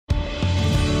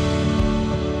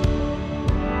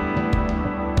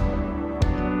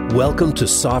Welcome to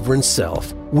Sovereign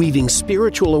Self, weaving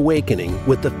spiritual awakening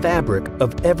with the fabric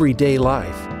of everyday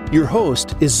life. Your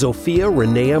host is Zofia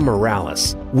Renea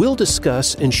Morales. We'll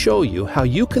discuss and show you how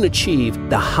you can achieve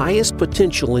the highest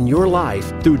potential in your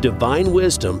life through divine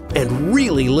wisdom and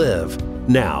really live.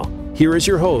 Now, here is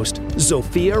your host,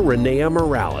 Zofia Renea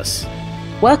Morales.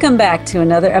 Welcome back to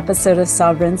another episode of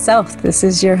Sovereign Self. This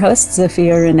is your host,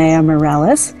 Zofia Renea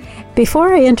Morales.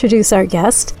 Before I introduce our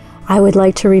guest, I would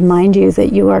like to remind you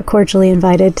that you are cordially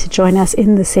invited to join us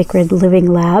in the Sacred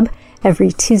Living Lab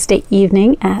every Tuesday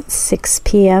evening at 6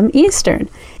 p.m. Eastern.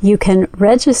 You can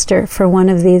register for one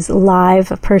of these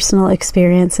live personal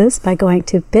experiences by going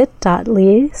to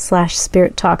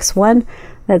bit.ly/spirittalks1.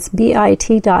 That's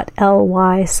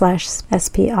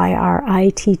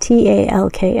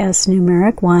bit.ly/spirittalks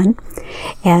numeric 1.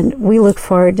 And we look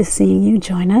forward to seeing you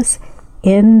join us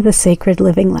in the Sacred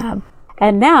Living Lab.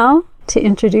 And now, to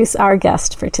introduce our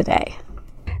guest for today.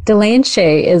 Delaine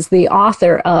Shay is the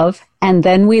author of And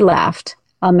Then We Laughed,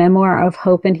 a memoir of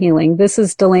hope and healing. This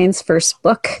is Delaine's first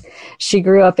book. She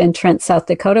grew up in Trent, South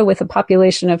Dakota with a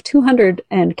population of 200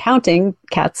 and counting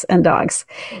cats and dogs.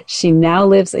 She now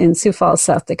lives in Sioux Falls,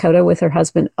 South Dakota with her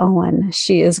husband, Owen.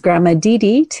 She is Grandma Dee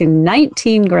Dee to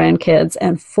 19 grandkids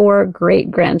and 4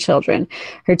 great-grandchildren.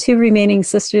 Her 2 remaining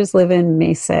sisters live in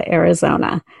Mesa,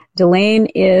 Arizona. Delaine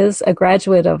is a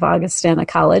graduate of Augustana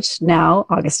College, now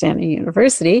Augustana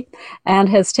University, and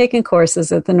has taken courses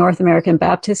at the North American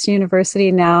Baptist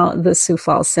University, now the Sioux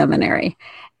Falls Seminary,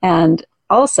 and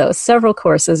also several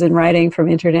courses in writing from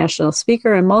international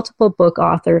speaker and multiple book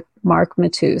author Mark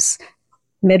Matus,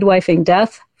 Midwifing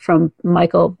Death from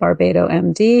Michael Barbado,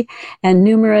 MD, and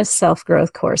numerous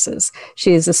self-growth courses.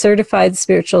 She is a certified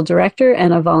spiritual director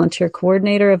and a volunteer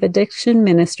coordinator of addiction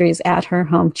ministries at her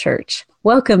home church.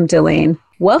 Welcome, Delaine.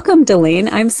 Welcome, Delaine.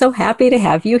 I'm so happy to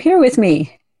have you here with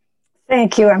me.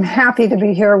 Thank you. I'm happy to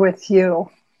be here with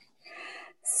you.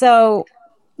 So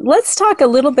let's talk a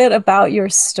little bit about your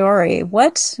story.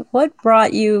 What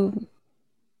brought you,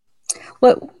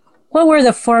 what were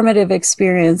the formative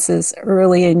experiences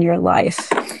early in your life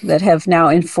that have now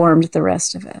informed the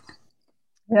rest of it?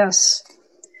 Yes.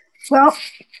 Well,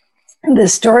 the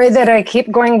story that I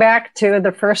keep going back to,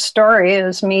 the first story,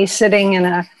 is me sitting in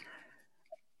a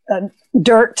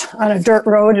dirt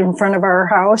road in front of our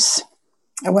house.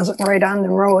 I wasn't right on the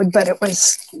road, but it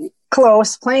was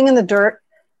close, playing in the dirt.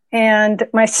 And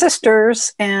my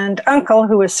sisters and uncle,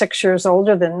 who was 6 years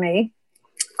older than me,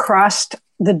 crossed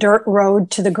the dirt road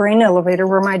to the grain elevator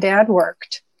where my dad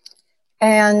worked.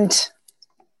 And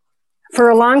for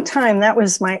a long time, that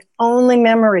was my only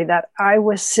memory, that I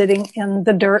was sitting in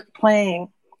the dirt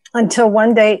playing, until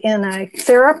one day in a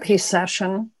therapy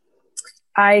session,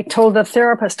 I told the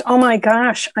therapist, oh my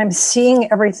gosh, I'm seeing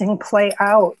everything play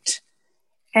out.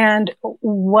 And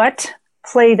what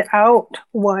played out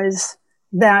was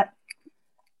that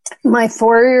my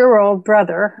 4-year-old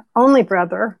brother, only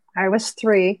brother, I was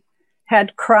 3,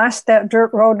 had crossed that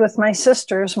dirt road with my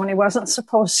sisters when he wasn't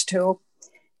supposed to.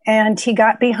 And he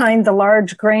got behind the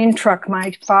large grain truck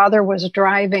my father was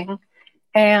driving.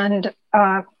 And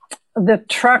the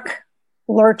truck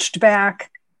lurched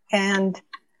back and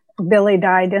Billy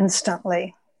died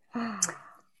instantly.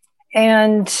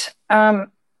 And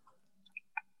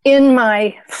in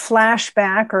my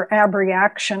flashback or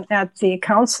abreaction at the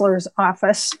counselor's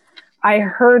office, I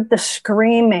heard the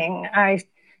screaming. I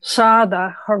saw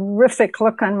the horrific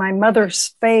look on my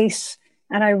mother's face,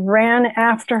 and I ran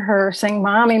after her saying,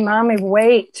 Mommy, Mommy,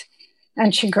 wait.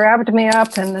 And she grabbed me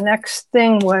up, and the next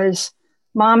thing was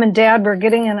Mom and Dad were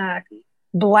getting in a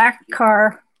black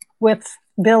car with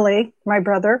Billy, my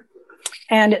brother,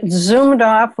 and it zoomed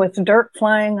off with dirt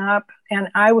flying up, and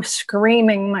I was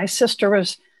screaming. My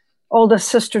oldest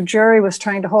sister Jerry was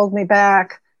trying to hold me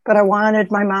back, but I wanted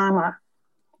my mama.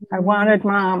 I wanted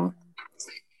Mom.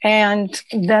 And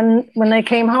then when they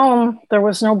came home, there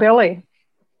was no Billy.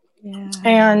 Yeah.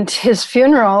 And his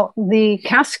funeral, the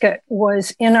casket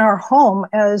was in our home,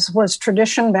 as was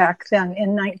tradition back then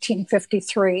in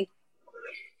 1953.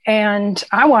 And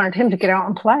I wanted him to get out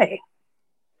and play.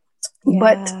 Yeah.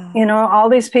 But, all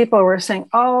these people were saying,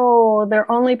 oh,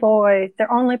 their only boy.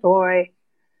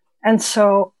 And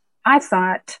so I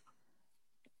thought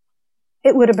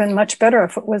it would have been much better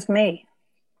if it was me.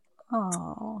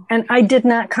 Oh. And I did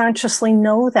not consciously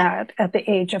know that at the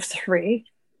age of 3,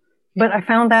 but I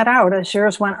found that out as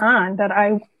years went on, that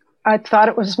I thought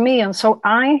it was me. And so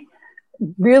I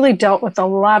really dealt with a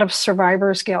lot of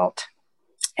survivor's guilt,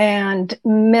 and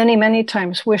many, many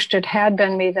times wished it had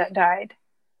been me that died.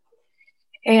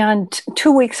 And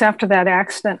 2 weeks after that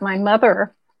accident, my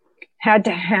mother had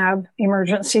to have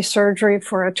emergency surgery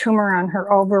for a tumor on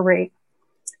her ovary.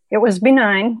 It was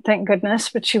benign, thank goodness,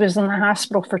 but she was in the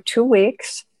hospital for 2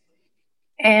 weeks.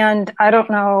 And I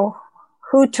don't know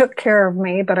who took care of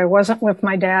me, but I wasn't with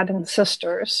my dad and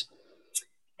sisters.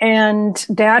 And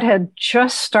Dad had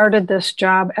just started this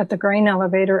job at the grain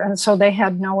elevator, and so they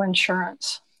had no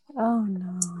insurance. Oh,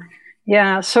 no.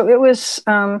 Yeah, so it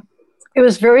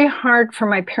was very hard for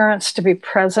my parents to be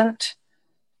present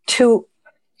to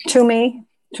me,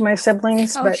 to my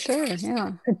siblings, Oh, but sure,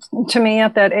 yeah. to me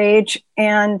at that age.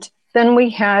 And then we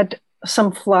had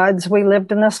some floods. We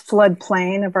lived in this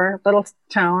floodplain of our little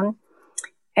town.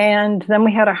 And then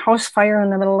we had a house fire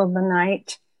in the middle of the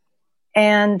night.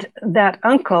 And that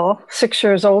uncle, 6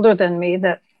 years older than me,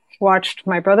 that watched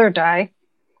my brother die,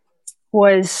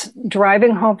 was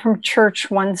driving home from church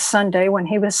one Sunday when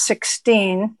he was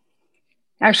 16.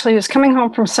 Actually, he was coming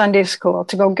home from Sunday school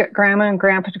to go get Grandma and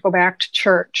Grandpa to go back to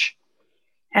church.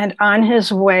 And on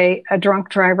his way, a drunk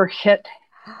driver hit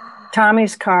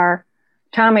Tommy's car.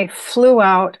 Tommy flew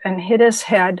out and hit his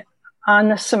head on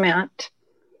the cement,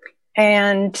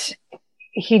 and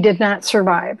he did not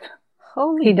survive.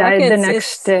 Holy He died buckets. the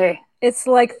next day. It's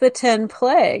like the 10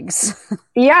 plagues.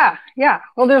 Yeah.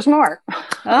 Well, there's more.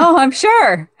 Oh, I'm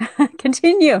sure.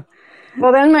 Continue.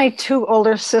 Well, then my two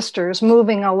older sisters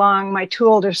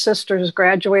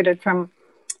graduated from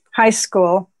high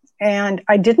school, and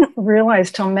I didn't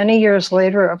realize till many years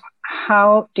later of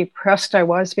how depressed I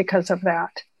was because of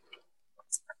that.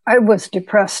 I was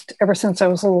depressed ever since I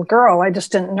was a little girl. I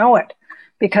just didn't know it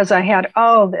because I had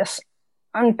all this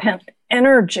unpent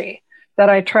energy that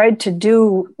I tried to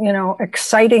do,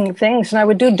 exciting things, and I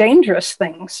would do dangerous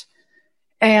things.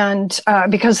 And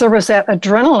because there was that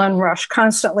adrenaline rush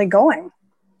constantly going,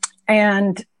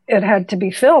 and it had to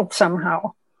be filled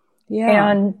somehow.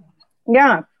 Yeah. And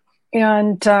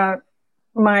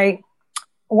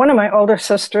one of my older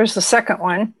sisters, the second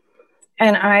one,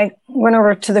 and I went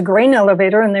over to the grain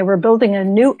elevator, and they were building a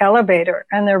new elevator,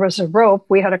 and there was a rope.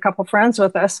 We had a couple friends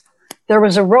with us. There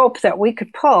was a rope that we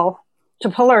could pull to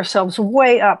pull ourselves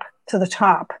way up to the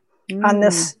top on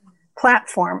this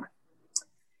platform.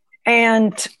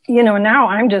 And, now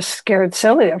I'm just scared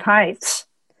silly of heights.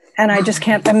 And I just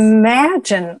can't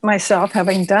imagine myself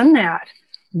having done that.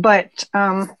 But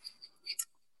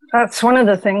that's one of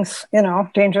the things,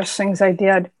 dangerous things I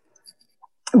did.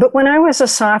 But when I was a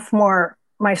sophomore,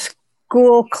 my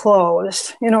school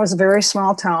closed. It was a very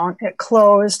small town. It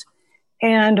closed,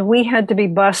 and we had to be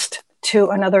bused to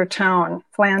another town,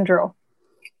 Flandreau.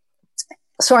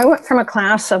 So I went from a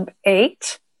class of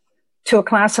 8 to a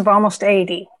class of almost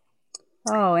 80.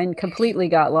 Oh, and completely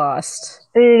got lost.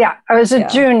 Yeah, I was a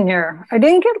junior. I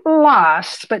didn't get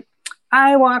lost, but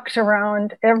I walked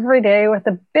around every day with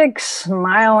a big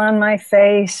smile on my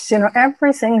face.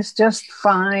 Everything's just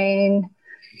fine.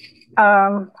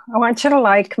 I want you to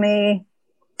like me.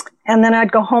 And then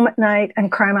I'd go home at night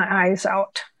and cry my eyes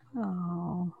out.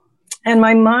 Oh. And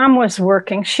my mom was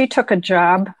working. She took a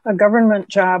government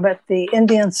job at the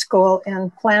Indian school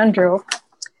in Flandreau.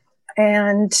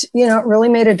 And, it really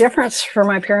made a difference for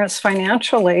my parents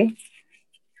financially.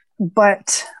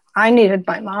 But I needed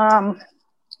my mom.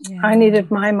 Yeah. I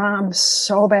needed my mom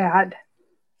so bad.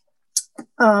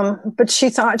 But she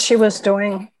thought she was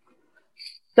doing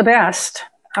the best.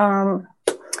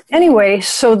 Anyway,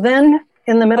 so then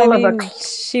in the middle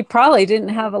she probably didn't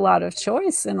have a lot of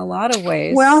choice in a lot of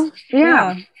ways. Well,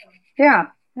 yeah.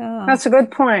 That's a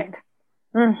good point.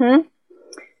 Mm-hmm.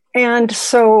 And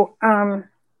so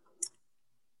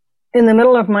in the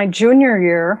middle of my junior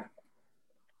year,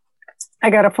 I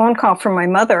got a phone call from my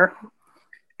mother.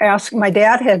 My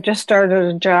dad had just started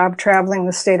a job traveling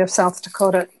the state of South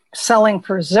Dakota selling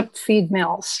for Zip feed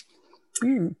mills.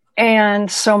 Mm. And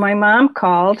so my mom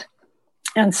called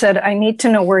and said, I need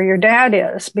to know where your dad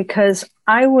is, because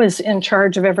I was in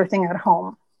charge of everything at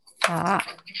home. Ah.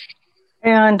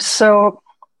 And so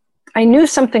I knew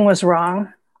something was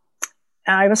wrong.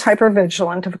 I was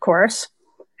hypervigilant, of course,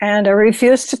 and I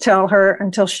refused to tell her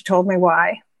until she told me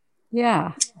why.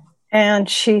 Yeah. And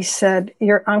she said,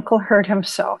 your uncle hurt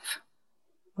himself.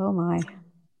 Oh, my.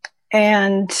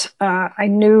 And I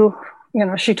knew,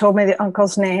 she told me the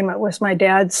uncle's name. It was my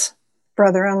dad's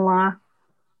brother-in-law,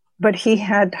 but he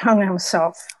had hung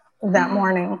himself that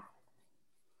morning.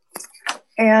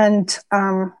 And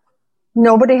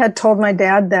nobody had told my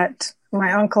dad that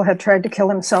my uncle had tried to kill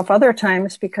himself other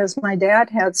times, because my dad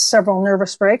had several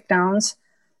nervous breakdowns,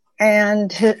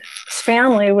 and his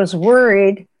family was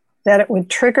worried that it would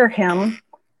trigger him.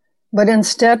 But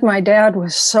instead, my dad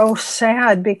was so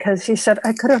sad because he said,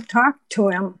 I could have talked to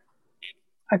him.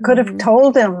 I could have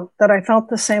told him that I felt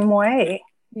the same way.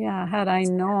 Yeah, had I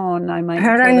known, I might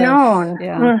Had I could have. known.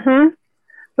 Yeah.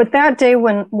 But that day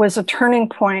was a turning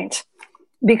point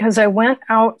because I went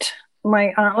out.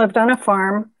 My aunt lived on a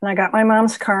farm, and I got my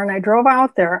mom's car and I drove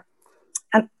out there.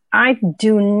 And I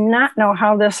do not know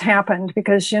how this happened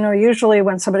because, usually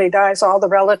when somebody dies, all the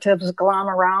relatives glom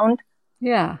around.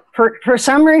 Yeah. For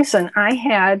some reason, I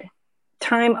had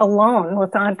time alone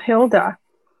with Aunt Hilda,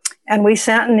 and we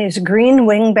sat in these green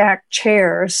wingback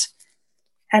chairs.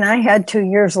 And I had 2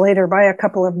 years later buy a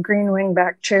couple of green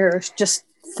wingback chairs just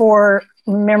for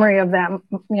memory of that,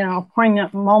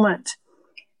 poignant moment.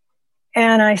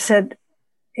 And I said,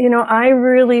 I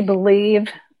really believe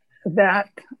that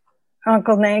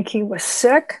Uncle Nanky was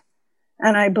sick,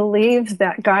 and I believe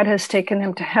that God has taken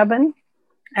him to heaven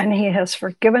and he has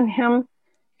forgiven him.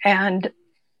 And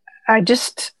I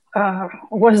just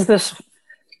was this,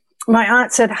 my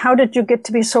aunt said, how did you get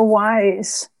to be so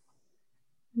wise?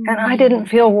 And I didn't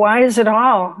feel wise at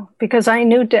all because I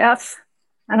knew death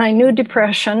and I knew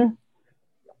depression.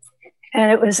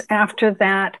 And it was after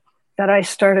that I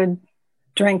started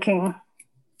drinking.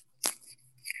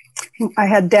 I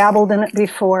had dabbled in it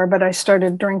before, but I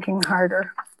started drinking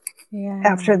harder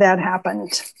after that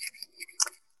happened.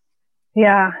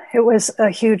 Yeah, it was a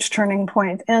huge turning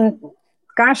point. And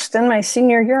gosh, then my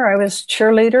senior year, I was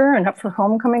cheerleader and up for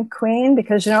homecoming queen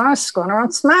because, I was going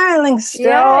around smiling still.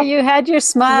 Yeah, you had your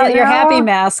smile, your happy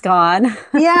mask on.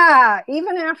 Yeah,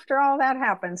 even after all that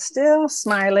happened, still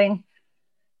smiling.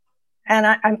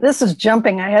 And this is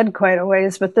jumping ahead quite a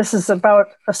ways, but this is about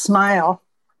a smile.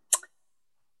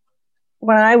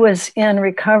 When I was in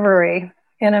recovery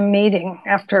in a meeting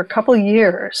after a couple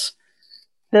years,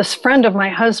 this friend of my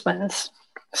husband's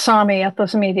saw me at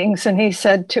those meetings and he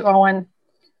said to Owen,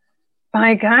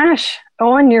 my gosh,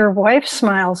 Owen, your wife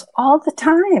smiles all the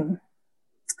time.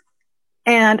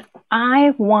 And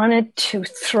I wanted to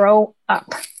throw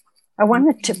up. I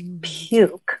wanted to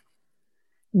puke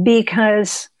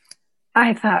because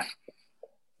I thought,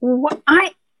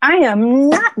 I am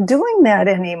not doing that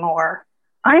anymore.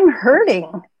 I'm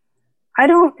hurting. I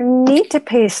don't need to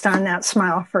paste on that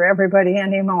smile for everybody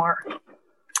anymore.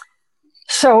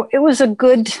 So it was a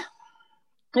good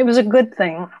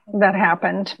thing that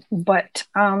happened. But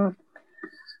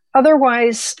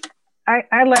otherwise,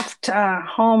 I left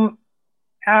home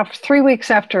 3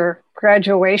 weeks after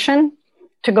graduation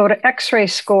to go to X-ray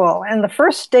school. And the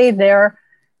first day there,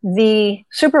 the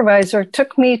supervisor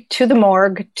took me to the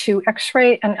morgue to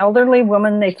X-ray an elderly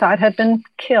woman they thought had been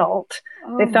killed.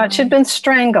 They thought she'd been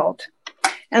strangled.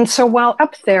 And so while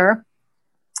up there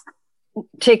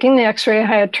taking the X-ray, I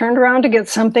had turned around to get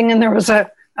something and there was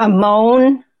a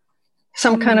moan,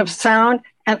 some kind of sound,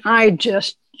 and I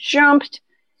just jumped.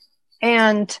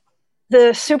 And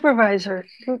the supervisor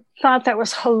thought that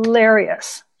was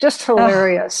hilarious, just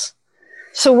hilarious.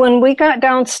 So when we got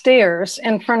downstairs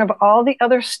in front of all the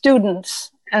other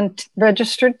students and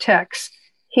registered techs,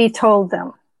 he told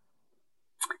them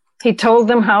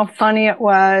how funny it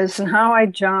was and how I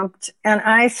jumped. And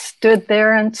I stood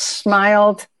there and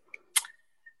smiled.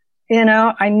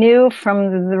 I knew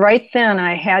from right then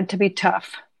I had to be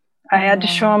tough. I had to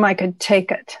show him I could take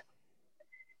it.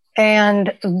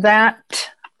 And that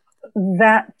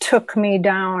took me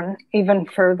down even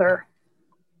further.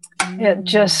 It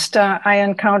just, I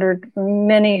encountered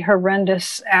many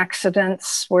horrendous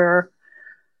accidents where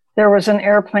there was an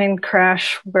airplane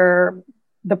crash where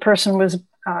the person was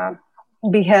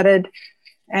beheaded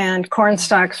and corn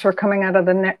stalks were coming out of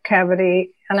the neck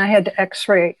cavity. And I had to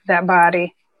X-ray that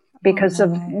body because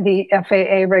of the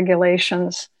FAA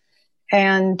regulations.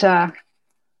 And the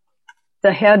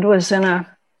head was in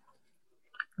a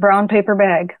brown paper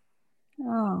bag.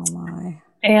 Oh my.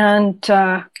 And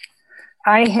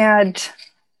I had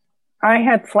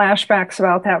flashbacks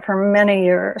about that for many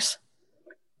years.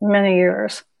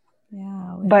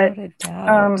 Yeah, but without a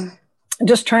doubt.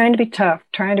 Just trying to be tough.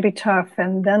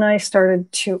 And then I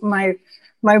started to, my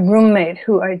roommate,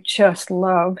 who I just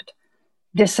loved,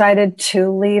 decided to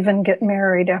leave and get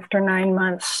married after 9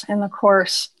 months in the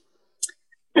course.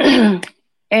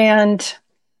 And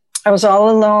I was all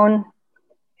alone.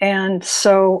 And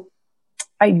so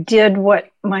I did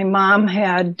what my mom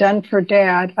had done for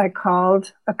Dad. I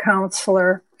called a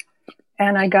counselor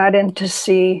and I got in to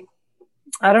see,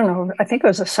 I don't know, I think it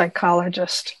was a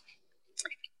psychologist.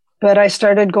 But I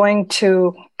started going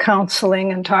to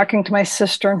counseling and talking to my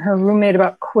sister and her roommate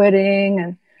about quitting.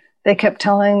 And they kept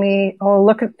telling me, oh,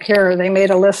 look at here. They made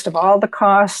a list of all the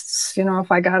costs,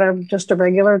 if I got just a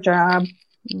regular job.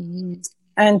 Mm-hmm.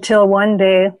 Until one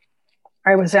day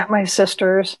I was at my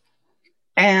sister's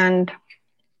and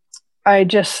I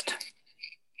just,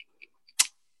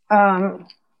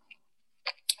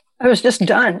 I was just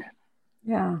done.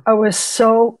 Yeah. I was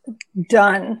so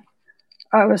done.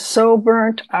 I was so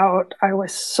burnt out. I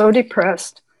was so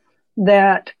depressed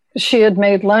that she had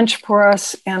made lunch for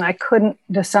us and I couldn't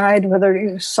decide whether to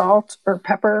use salt or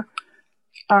pepper.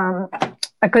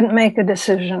 I couldn't make a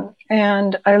decision.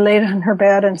 And I laid on her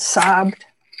bed and sobbed.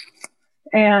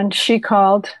 And she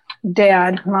called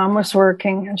Dad. Mom was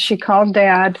working, and she called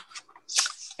Dad.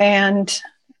 And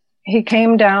he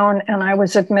came down, and I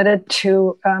was admitted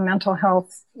to a mental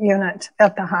health unit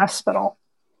at the hospital.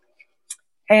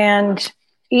 And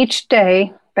each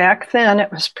day, back then,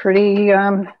 it was pretty,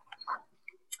 I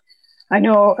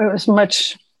know it was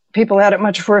much, people had it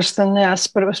much worse than this,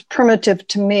 but it was primitive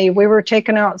to me. We were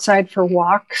taken outside for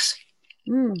walks.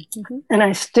 Mm-hmm. And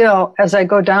I still, as I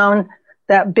go down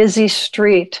that busy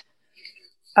street,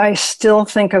 I still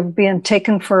think of being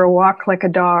taken for a walk like a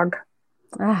dog.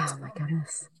 Oh, my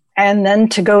goodness. And then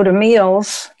to go to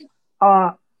meals,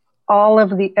 all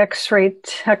of the X-ray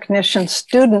technician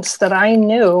students that I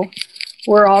knew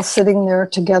were all sitting there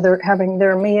together having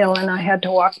their meal, and I had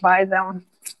to walk by them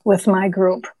with my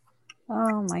group.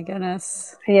 Oh, my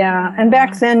goodness. Yeah. And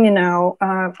back then,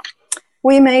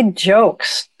 we made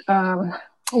jokes.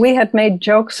 We had made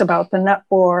jokes about the nut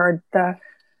ward, don't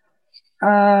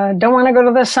want to go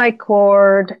to the psych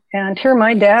ward. And here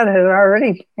my dad had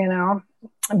already,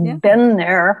 been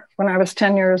there when I was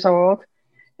 10 years old.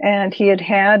 And he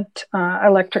had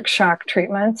electric shock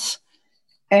treatments.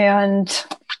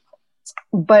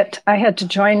 But I had to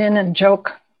join in and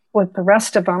joke with the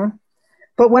rest of them.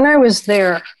 But when I was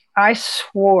there, I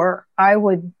swore I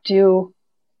would do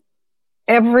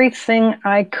everything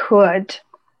I could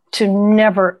to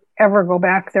never, ever go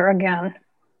back there again.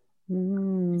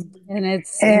 And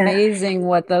it's amazing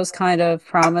what those kind of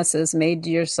promises made to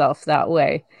yourself that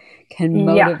way can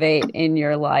motivate in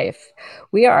your life.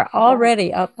 We are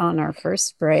already up on our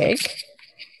first break.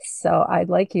 So I'd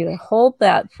like you to hold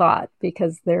that thought,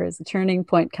 because there is a turning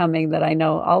point coming that I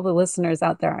know all the listeners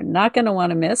out there are not going to want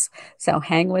to miss. So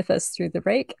hang with us through the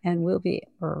break and we'll be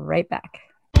right back.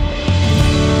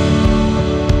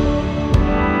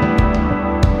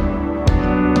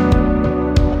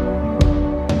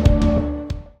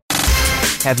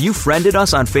 Have you friended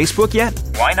us on Facebook yet?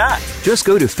 Why not? Just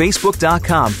go to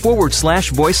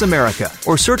facebook.com/Voice America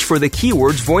or search for the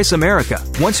keywords Voice America.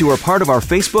 Once you are part of our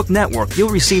Facebook network, you'll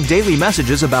receive daily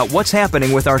messages about what's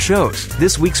happening with our shows,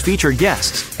 this week's featured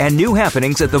guests, and new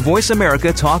happenings at the Voice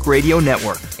America Talk Radio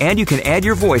Network. And you can add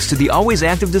your voice to the always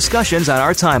active discussions on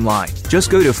our timeline. Just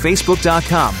go to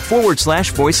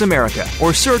facebook.com/Voice America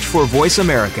or search for Voice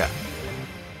America.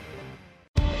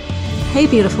 Hey,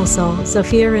 beautiful soul.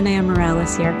 Sophia Renea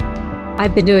Morales here.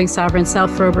 I've been doing Sovereign Self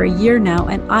for over a year now,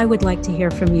 and I would like to hear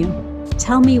from you.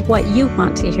 Tell me what you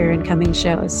want to hear in coming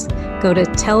shows. Go to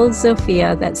Tell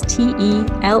Zofia, that's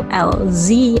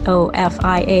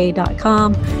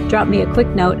TELLZOFIA.com. Drop me a quick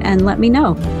note and let me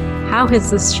know. How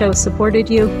has this show supported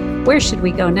you? Where should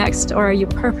we go next? Or are you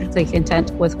perfectly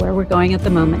content with where we're going at the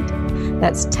moment?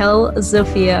 That's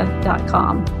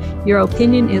tellzofia.com. Your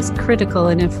opinion is critical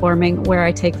in informing where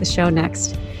I take the show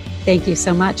next. Thank you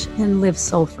so much, and live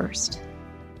soul first.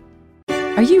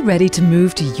 Are you ready to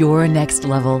move to your next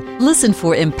level? Listen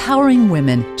for Empowering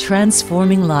Women,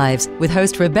 Transforming Lives with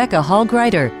host Rebecca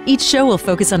Hall-Greider. Each show will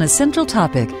focus on a central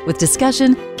topic with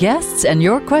discussion, guests, and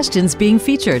your questions being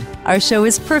featured. Our show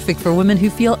is perfect for women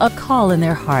who feel a call in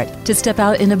their heart to step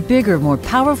out in a bigger, more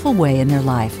powerful way in their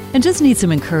life and just need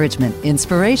some encouragement,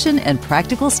 inspiration, and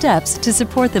practical steps to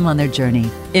support them on their journey.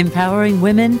 Empowering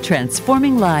Women,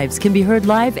 Transforming Lives can be heard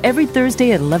live every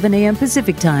Thursday at 11 a.m.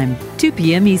 Pacific Time, 2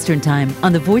 p.m. Eastern Time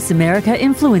on the Voice America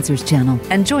Influencers channel.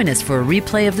 And join us for a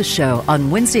replay of the show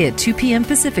on Wednesday at 2 p.m.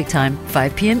 Pacific Time,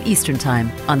 5 p.m. Eastern Time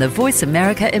on the Voice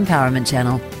America Empowerment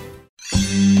channel.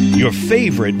 Your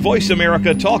favorite Voice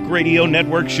America Talk Radio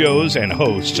Network shows and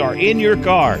hosts are in your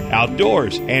car,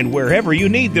 outdoors, and wherever you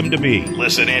need them to be.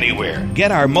 Listen anywhere.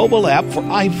 Get our mobile app for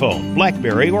iPhone,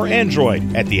 BlackBerry, or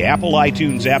Android at the Apple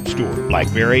iTunes App Store,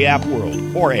 BlackBerry App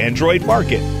World, or Android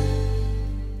Market.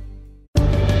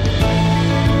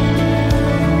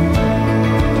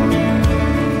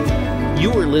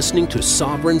 You are listening to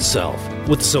Sovereign Self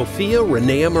with Sophia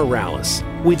Renea Morales.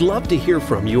 We'd love to hear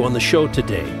from you on the show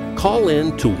today. Call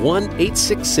in to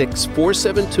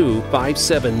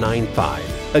 1-866-472-5795.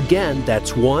 Again,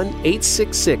 that's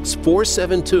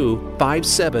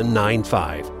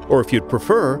 1-866-472-5795. Or if you'd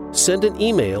prefer, send an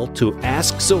email to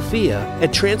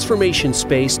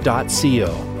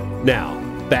asksophia@transformationspace.co. Now,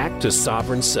 back to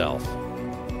Sovereign Self.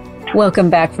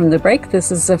 Welcome back from the break.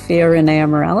 This is Sophia Renea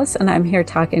Morales, and I'm here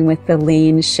talking with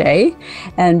Delaine Shay.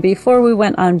 And before we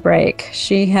went on break,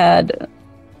 she had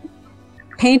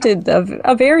painted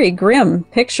a very grim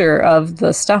picture of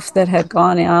the stuff that had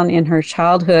gone on in her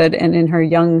childhood and in her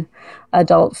young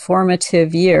adult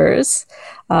formative years,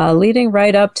 leading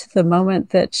right up to the moment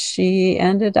that she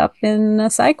ended up in a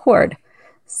psych ward.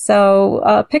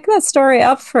 So pick that story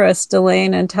up for us,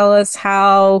 Delaine, and tell us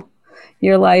how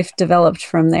your life developed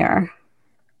from there.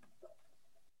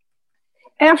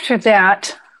 After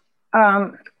that,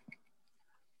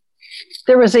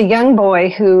 there was a young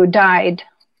boy who died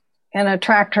in a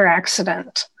tractor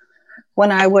accident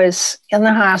when I was in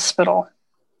the hospital.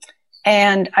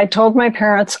 And I told my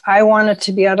parents I wanted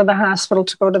to be out of the hospital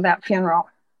to go to that funeral.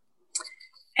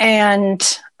 And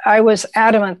I was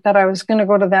adamant that I was going to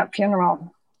go to that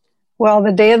funeral. Well,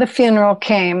 the day of the funeral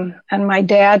came, and my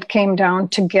dad came down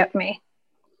to get me.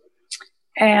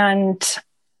 And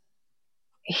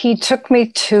he took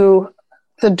me to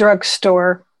the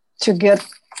drugstore to get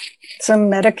some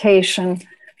medication,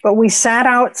 but we sat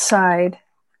outside.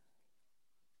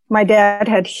 My dad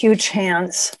had huge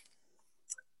hands,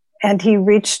 and he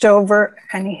reached over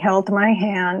and he held my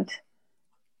hand,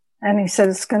 and he said,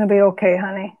 "It's going to be okay,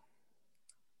 honey."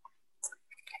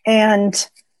 And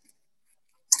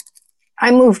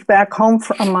I moved back home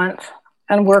for a month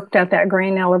and worked at that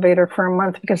grain elevator for a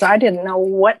month because I didn't know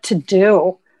what to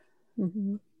do.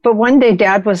 Mm-hmm. But one day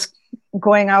Dad was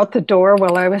going out the door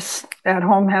while I was at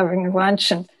home having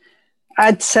lunch, and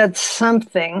I'd said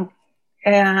something,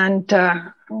 and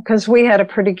because we had a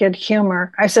pretty good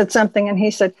humor, I said something, and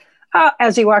he said,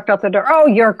 as he walked out the door, "Oh,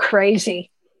 you're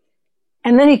crazy."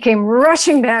 And then he came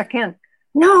rushing back in.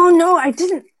 No, I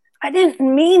didn't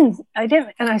mean.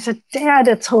 And I said, "Dad,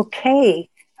 it's okay.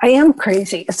 I am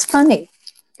crazy. It's funny.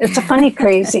 It's a funny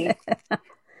crazy."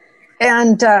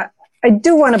 And I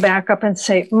do want to back up and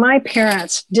say my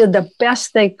parents did the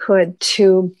best they could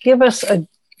to give us a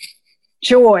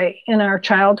joy in our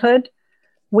childhood.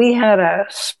 We had a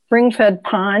spring-fed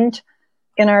pond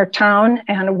in our town,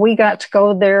 and we got to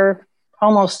go there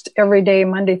almost every day,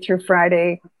 Monday through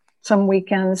Friday, some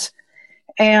weekends.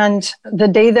 And the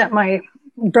day that my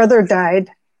brother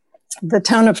died, the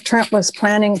town of Trent was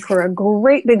planning for a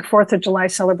great big 4th of July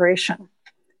celebration.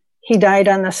 He died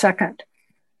on the 2nd.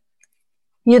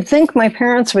 You'd think my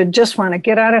parents would just want to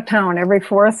get out of town every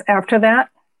 4th after that.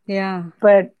 Yeah.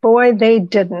 But boy, they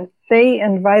didn't. They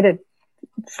invited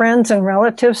friends and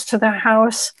relatives to the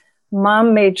house.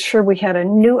 Mom made sure we had a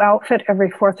new outfit every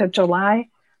 4th of July.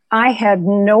 I had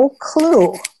no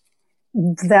clue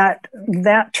that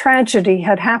that tragedy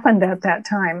had happened at that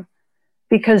time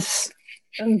because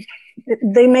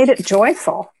they made it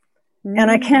joyful. Mm-hmm. And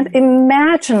I can't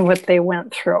imagine what they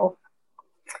went through.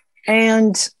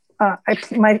 And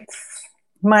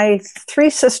my 3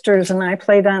 sisters and I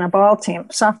played on a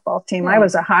softball team. I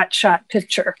was a hot shot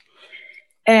pitcher.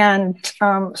 And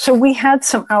so we had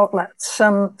some outlets,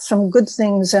 some good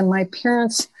things. And my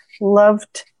parents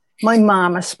loved, my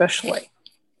mom especially,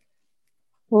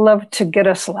 loved to get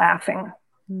us laughing.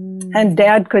 Mm. And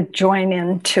Dad could join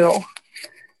in too.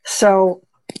 So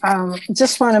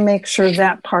just want to make sure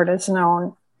that part is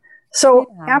known. So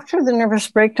after the nervous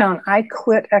breakdown, I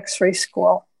quit X-ray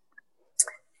school.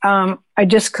 I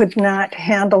just could not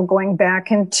handle going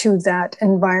back into that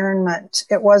environment.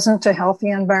 It wasn't a healthy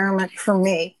environment for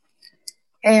me.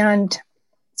 And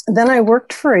then I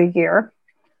worked for a year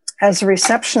as a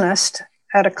receptionist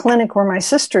at a clinic where my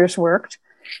sisters worked.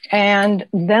 And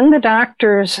then the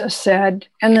doctors said,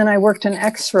 and then I worked in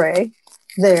X-ray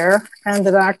there, and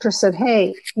the doctor said,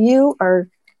 "Hey, you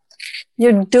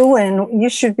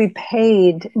should be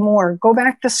paid more. Go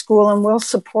back to school and we'll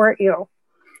support you."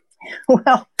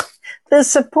 Well, the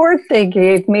support they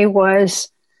gave me was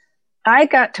I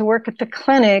got to work at the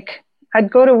clinic.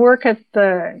 I'd go to work at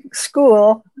the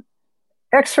school.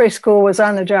 X-ray school was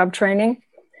on the job training.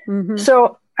 Mm-hmm.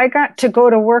 So I got to go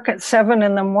to work at 7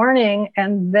 a.m.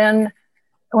 And then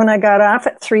when I got off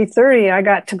at 3:30, I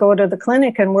got to go to the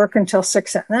clinic and work until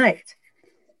 6 p.m.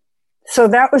 So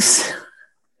that was,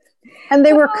 and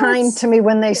they were kind to me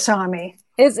when they saw me.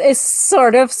 It's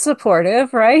sort of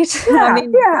supportive, right? Yeah, I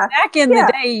mean, back in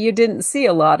the day, you didn't see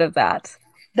a lot of that.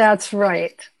 That's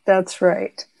right.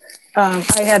 I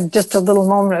had just a little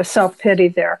moment of self-pity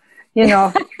there. You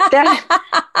know,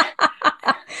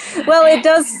 Well, it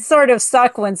does sort of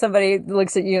suck when somebody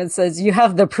looks at you and says, "You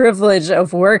have the privilege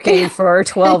of working for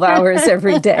 12 hours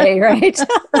every day," right?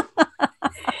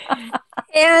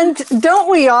 And don't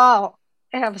we all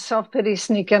have self-pity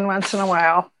sneak in once in a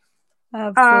while?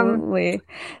 Absolutely.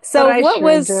 So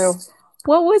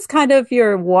what was kind of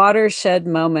your watershed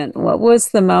moment? What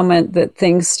was the moment that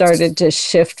things started to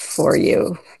shift for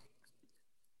you?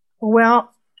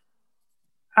 Well,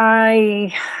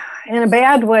 in a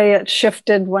bad way, it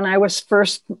shifted when I was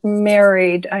first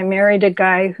married. I married a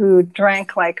guy who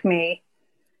drank like me,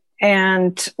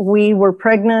 and we were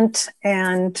pregnant,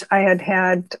 and I had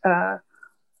had a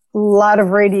lot of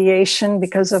radiation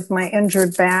because of my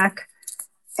injured back.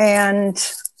 And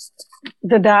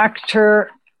the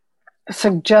doctor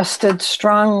suggested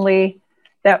strongly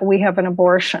that we have an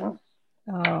abortion.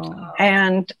 Oh.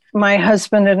 And my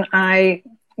husband and I,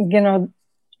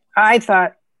 I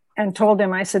thought and told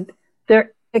him, I said,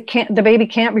 the baby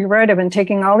can't be right. I've been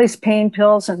taking all these pain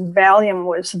pills, and Valium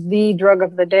was the drug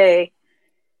of the day.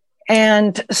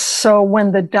 And so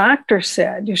when the doctor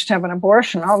said you should have an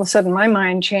abortion, all of a sudden my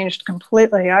mind changed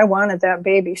completely. I wanted that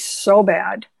baby so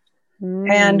bad.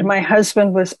 And my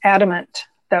husband was adamant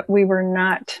that we were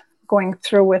not going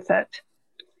through with it.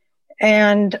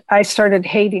 And I started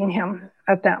hating him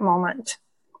at that moment.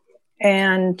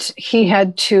 And he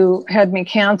had me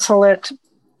cancel it,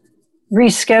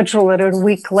 reschedule it a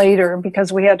week later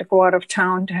because we had to go out of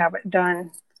town to have it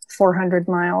done, 400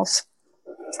 miles.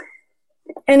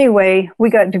 Anyway, we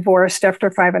got divorced after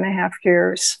 5.5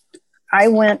 years.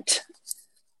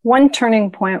 One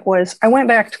turning point was I went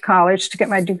back to college to get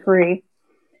my degree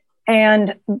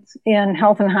and in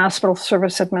health and hospital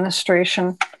service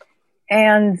administration.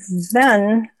 And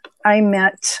then I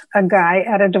met a guy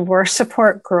at a divorce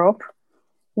support group.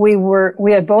 We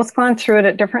had both gone through it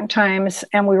at different times,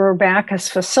 and we were back as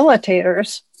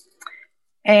facilitators.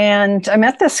 And I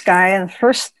met this guy, and the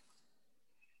first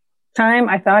time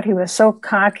I thought he was so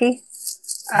cocky.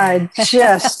 I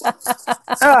just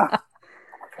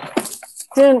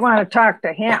didn't want to talk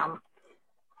to him.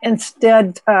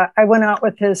 Instead, I went out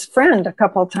with his friend a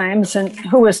couple of times, and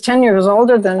who was 10 years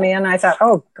older than me. And I thought,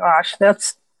 oh gosh,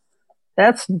 that's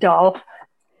dull.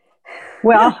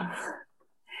 Well,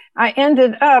 I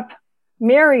ended up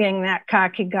marrying that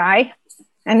cocky guy,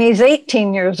 and he's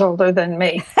 18 years older than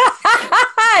me.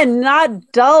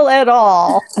 Not dull at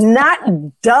all.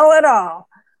 Not dull at all.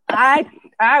 I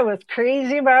was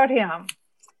crazy about him.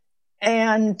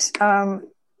 And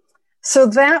so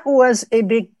that was a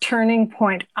big turning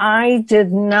point. I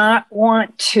did not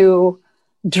want to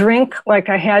drink like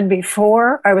I had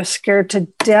before. I was scared to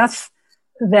death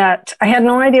that I had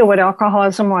no idea what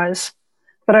alcoholism was,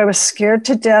 but I was scared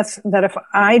to death that if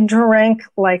I drank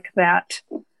like that,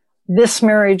 this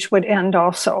marriage would end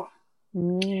also.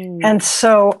 And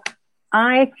so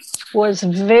I was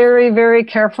very, very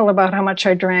careful about how much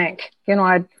I drank.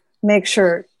 I'd make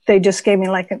sure they just gave me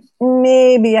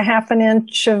maybe a half an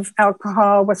inch of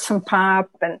alcohol with some pop.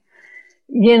 And,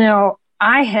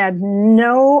 I had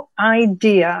no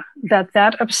idea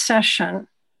that obsession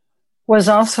was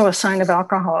also a sign of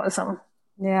alcoholism.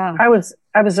 Yeah. I was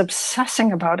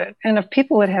obsessing about it. And if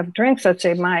people would have drinks, I'd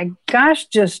say, my gosh,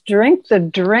 just drink the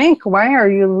drink. Why are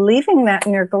you leaving that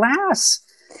in your glass?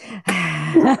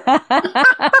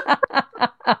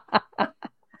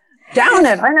 Down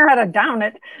it. I know how to down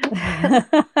it.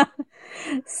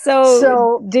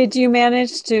 So did you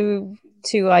manage to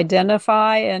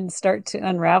identify and start to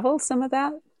unravel some of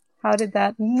that? How did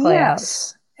that play out?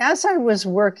 Yes. As I was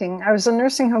working, I was a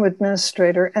nursing home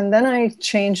administrator, and then I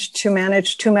changed to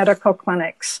manage 2 medical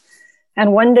clinics.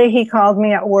 And one day he called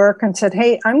me at work and said,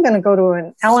 hey, I'm going to go to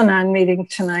an Al-Anon meeting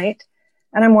tonight,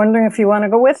 and I'm wondering if you want to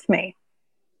go with me.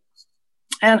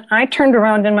 And I turned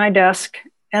around in my desk,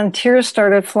 and tears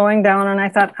started flowing down, and I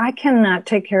thought, I cannot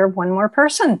take care of one more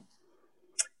person.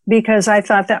 Because I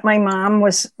thought that my mom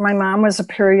was a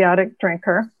periodic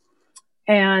drinker.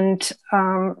 And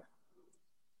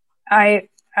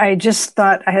I just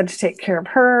thought I had to take care of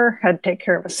her, had to take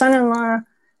care of a son-in-law,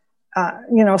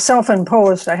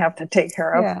 self-imposed I have to take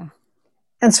care of. Yeah.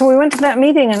 And so we went to that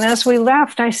meeting, and as we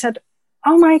left, I said,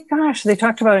 oh my gosh, they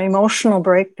talked about emotional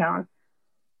breakdown,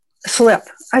 slip.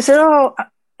 I said, oh,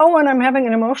 and I'm having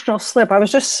an emotional slip. I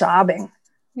was just sobbing.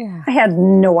 Yeah. I had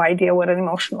no idea what an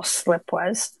emotional slip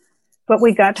was. But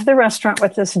we got to the restaurant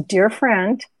with this dear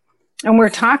friend, and we're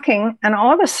talking, and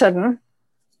all of a sudden,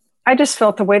 I just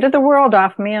felt the weight of the world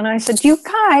off me. And I said, you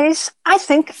guys, I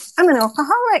think I'm an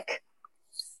alcoholic.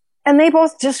 And they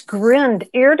both just grinned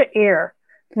ear to ear.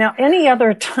 Now, any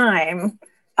other time,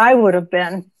 I would have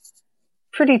been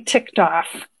pretty ticked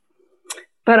off.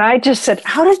 But I just said,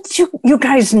 how did you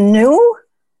guys knew?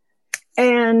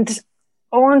 And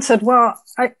Owen said, well,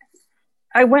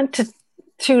 I went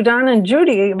to Don and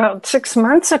Judy about 6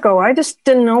 months ago. I just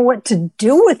didn't know what to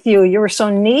do with you. You were so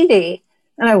needy.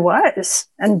 And I was,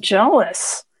 and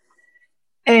jealous.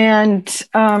 And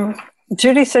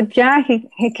Judy said, yeah,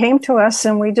 he came to us,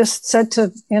 and we just said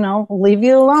to, leave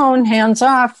you alone, hands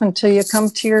off until you come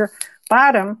to your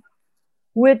bottom,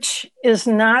 which is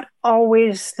not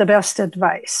always the best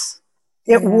advice.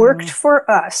 It worked for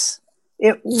us.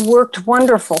 It worked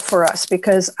wonderful for us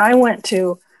because I went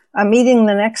to a meeting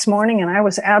the next morning and I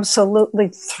was absolutely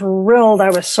thrilled.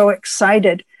 I was so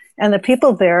excited. And the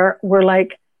people there were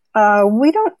like,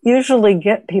 we don't usually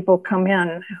get people come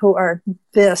in who are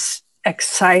this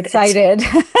excited.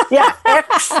 Yeah,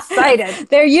 excited.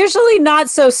 They're usually not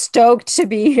so stoked to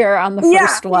be here on the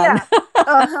first one.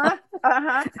 Yeah.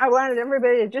 I wanted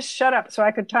everybody to just shut up so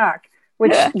I could talk,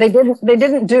 which they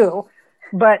didn't do.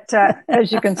 But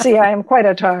as you can see, I am quite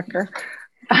a talker.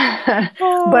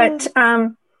 But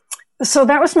so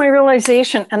that was my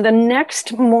realization. And the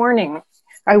next morning,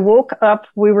 I woke up.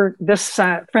 This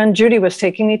friend Judy was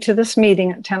taking me to this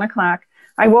meeting at 10 o'clock.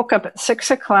 I woke up at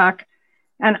 6 o'clock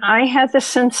and I had the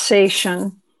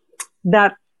sensation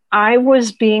that I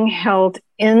was being held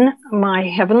in my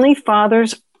Heavenly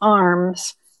Father's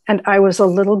arms and I was a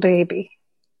little baby.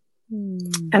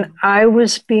 And I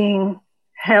was being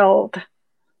held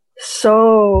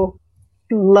so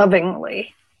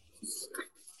lovingly.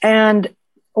 And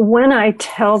when I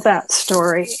tell that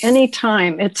story,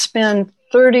 anytime, it's been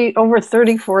over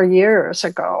 34 years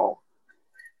ago,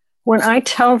 when I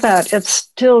tell that, it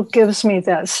still gives me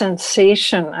that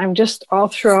sensation. I'm just all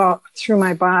through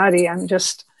my body. I'm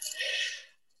just,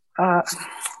 I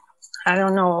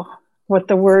don't know what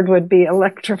the word would be,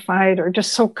 electrified or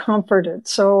just so comforted.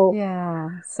 So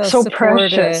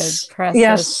precious.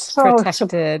 Yes, so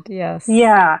protected. Yes.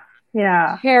 Yeah.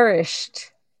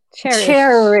 Cherished.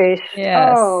 Cherished.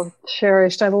 Yes. Oh,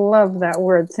 cherished. I love that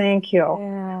word. Thank you.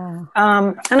 Yeah.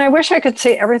 And I wish I could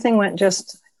say everything went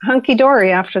just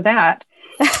hunky-dory after that.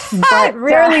 But, it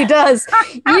rarely does.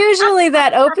 Usually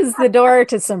that opens the door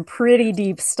to some pretty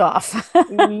deep stuff.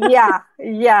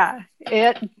 yeah,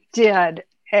 it did.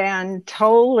 And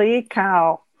holy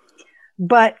cow.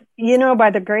 But,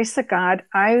 by the grace of God,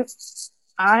 I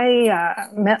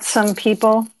met some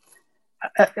people,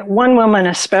 one woman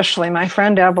especially, my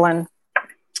friend Evelyn,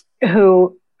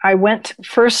 who I went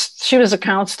first, she was a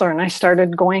counselor, and I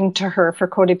started going to her for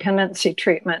codependency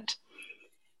treatment.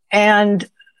 And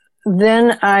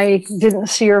then I didn't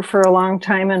see her for a long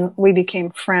time, and we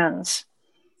became friends.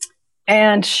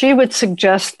 And she would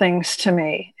suggest things to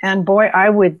me, and boy, I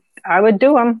would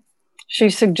do them. She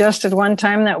suggested one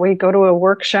time that we go to a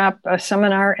workshop, a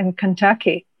seminar in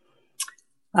Kentucky.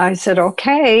 I said,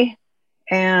 okay.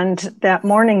 And that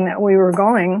morning that we were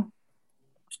going,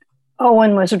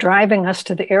 Owen was driving us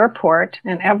to the airport,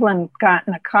 and Evelyn got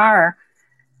in the car.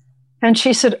 And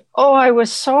she said, oh, I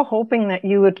was so hoping that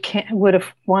you would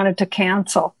have wanted to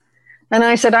cancel. And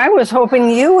I said, I was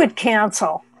hoping you would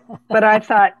cancel. But I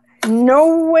thought,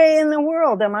 no way in the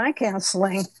world am I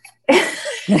canceling.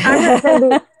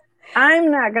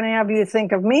 I'm not going to have you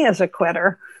think of me as a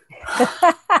quitter.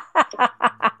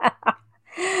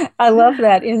 I love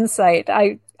that insight.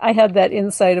 I had that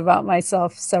insight about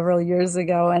myself several years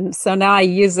ago. And so now I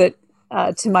use it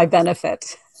to my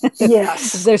benefit.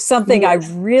 Yes. If there's something I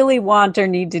really want or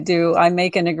need to do, I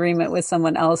make an agreement with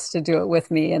someone else to do it with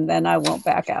me, and then I won't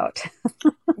back out.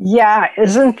 Yeah.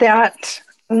 Isn't that,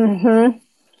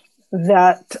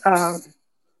 that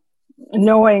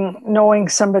knowing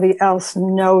somebody else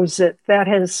knows it, that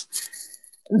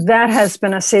has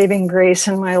been a saving grace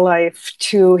in my life,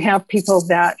 to have people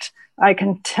that I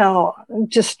can tell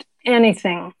just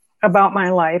anything about my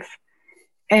life.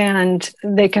 And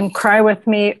they can cry with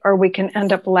me, or we can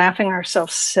end up laughing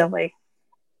ourselves silly.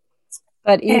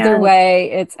 But either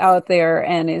way, it's out there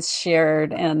and it's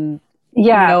shared, and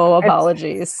no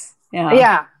apologies.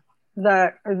 Yeah.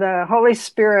 The Holy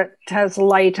Spirit has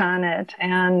light on it,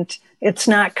 and it's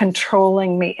not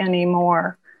controlling me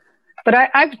anymore. But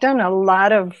I've done a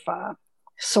lot of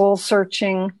soul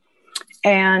searching,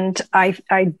 and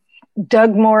I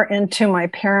dug more into my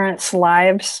parents'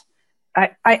 lives.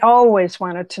 I always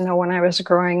wanted to know when I was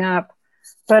growing up,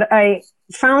 but I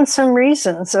found some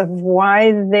reasons of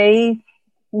why they,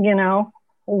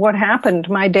 what happened.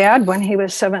 My dad, when he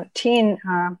was 17,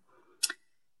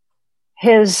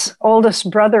 his oldest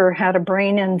brother had a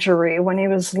brain injury when he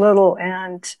was little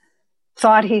and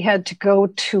thought he had to go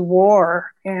to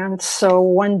war. And so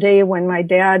one day when my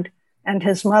dad and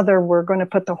his mother were going to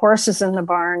put the horses in the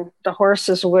barn, the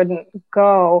horses wouldn't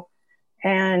go.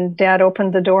 And Dad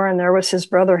opened the door, and there was his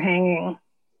brother hanging.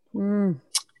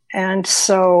 And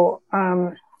so,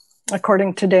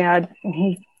 according to Dad,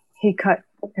 he cut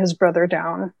his brother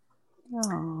down.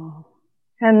 Oh.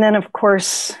 And then, of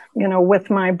course, with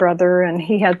my brother, and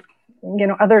he had,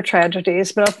 other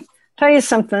tragedies. But I'll tell you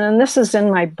something, and this is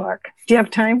in my book. Do you have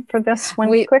time for this one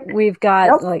quick? We've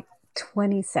got like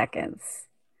 20 seconds.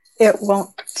 It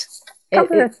won't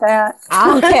Cover that.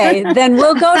 Okay, then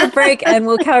we'll go to break and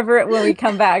we'll cover it when we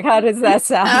come back. How does that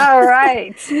sound? All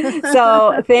right.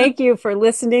 So thank you for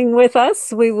listening with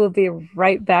us. We will be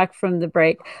right back from the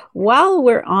break. While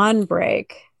we're on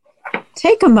break,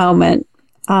 take a moment,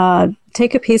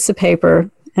 take a piece of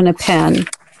paper and a pen,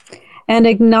 and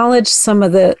acknowledge some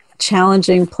of the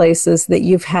challenging places that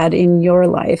you've had in your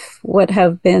life. What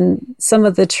have been some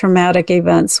of the traumatic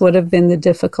events? What have been the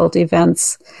difficult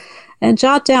events? And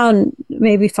jot down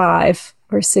maybe 5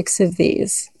 or 6 of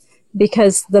these,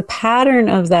 because the pattern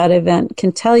of that event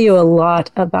can tell you a lot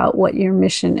about what your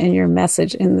mission and your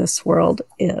message in this world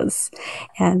is.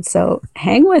 And so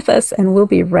hang with us and we'll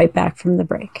be right back from the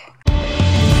break.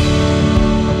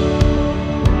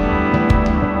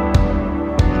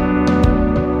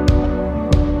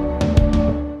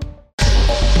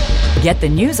 Get the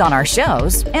news on our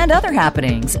shows and other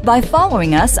happenings by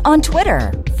following us on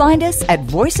Twitter. Find us at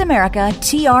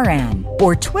VoiceAmericaTRN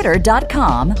or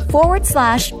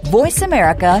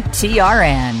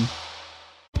twitter.com/VoiceAmericaTRN.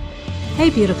 Hey,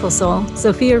 beautiful soul.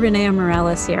 Sophia Renea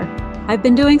Morales here. I've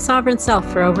been doing Sovereign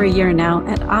Self for over a year now,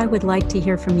 and I would like to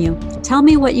hear from you. Tell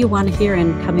me what you want to hear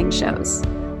in coming shows.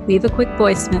 Leave a quick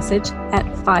voice message at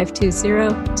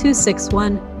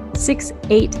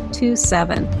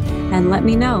 520-261-6827 and let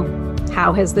me know.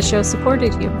 How has the show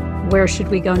supported you? Where should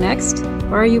we go next?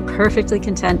 Or are you perfectly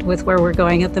content with where we're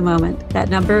going at the moment? That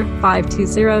number,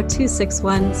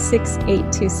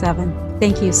 520-261-6827.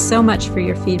 Thank you so much for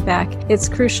your feedback. It's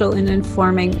crucial in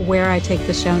informing where I take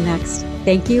the show next.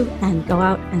 Thank you, and go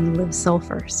out and live soul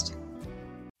first.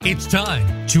 It's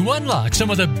time to unlock some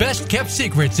of the best kept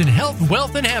secrets in health,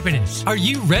 wealth, and happiness. Are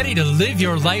you ready to live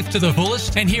your life to the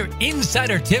fullest and hear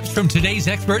insider tips from today's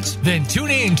experts? Then tune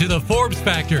in to the Forbes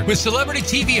Factor with celebrity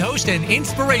TV host and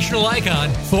inspirational icon,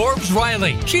 Forbes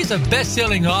Riley. She's a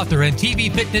best-selling author and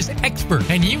TV fitness expert,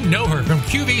 and you know her from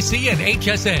QVC and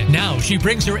HSN. Now she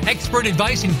brings her expert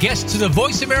advice and guests to the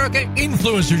Voice America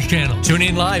Influencers channel. Tune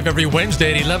in live every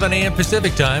Wednesday at 11 a.m.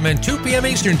 Pacific Time and 2 p.m.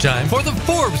 Eastern Time for the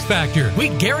Forbes Factor. We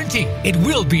guarantee it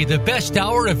will be the best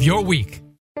hour of your week.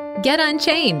 Get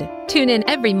Unchained. Tune in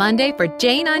every Monday for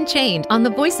Jane Unchained on the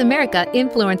Voice America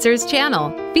Influencers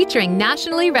channel, featuring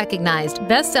nationally recognized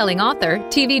best-selling author,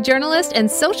 TV journalist,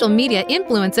 and social media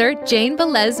influencer Jane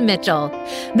Velez Mitchell.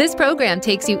 This program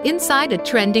takes you inside a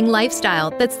trending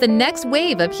lifestyle that's the next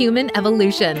wave of human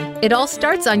evolution. It all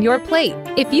starts on your plate.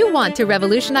 If you want to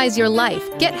revolutionize your life,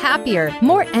 get happier,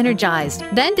 more energized,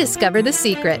 then discover the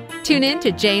secret. Tune in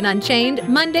to Jane Unchained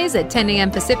Mondays at 10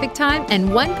 a.m. Pacific Time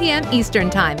and 1 p.m. Eastern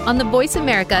Time on the Voice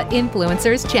America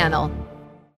Influencers channel.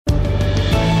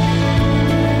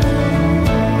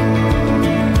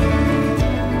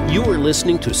 You are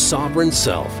listening to Sovereign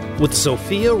Self with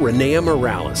Sophia Renea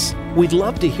Morales. We'd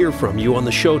love to hear from you on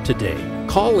the show today.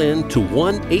 Call in to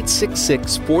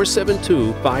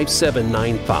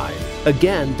 1-866-472-5795.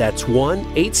 Again, that's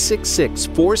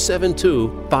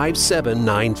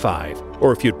 1-866-472-5795.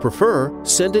 Or if you'd prefer,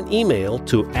 send an email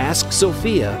to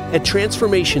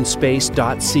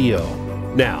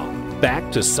asksophia@transformationspace.co. Now,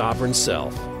 back to Sovereign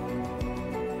Self.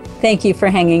 Thank you for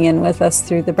hanging in with us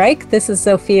through the break. This is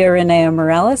Sophia Renea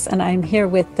Morales, and I'm here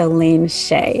with Delaine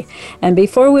Shay. And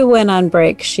before we went on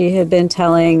break, she had been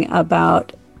telling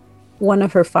about one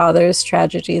of her father's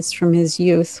tragedies from his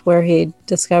youth, where he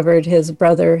discovered his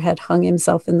brother had hung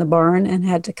himself in the barn and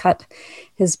had to cut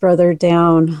his brother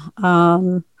down.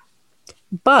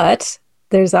 But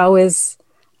there's always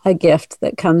a gift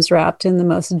that comes wrapped in the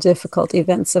most difficult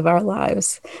events of our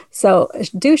lives. So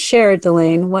do share,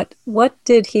 Delaine, what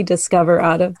did he discover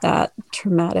out of that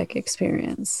traumatic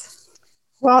experience?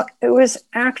 Well, it was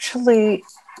actually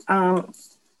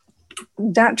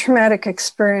that traumatic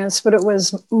experience, but it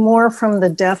was more from the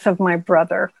death of my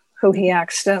brother, who he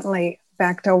accidentally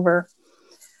backed over.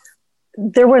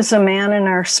 There was a man in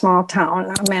our small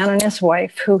town, a man and his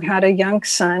wife, who had a young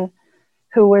son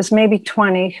who was maybe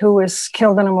 20, who was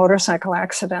killed in a motorcycle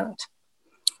accident.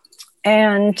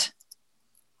 And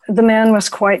the man was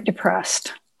quite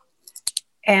depressed.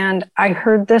 And I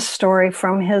heard this story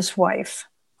from his wife,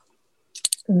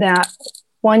 that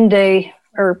one day,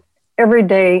 or every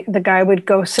day, the guy would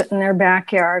go sit in their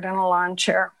backyard in a lawn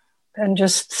chair and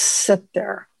just sit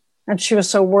there. And she was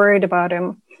so worried about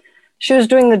him. She was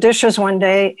doing the dishes one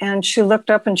day and she looked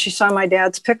up and she saw my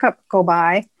dad's pickup go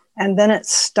by, and then it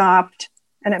stopped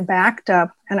and it backed up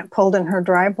and it pulled in her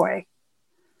driveway.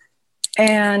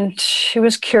 And she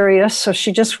was curious, so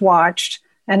she just watched.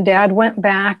 And Dad went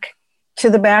back to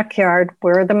the backyard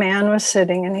where the man was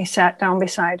sitting, and he sat down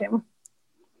beside him.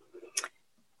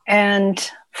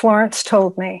 And Florence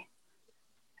told me,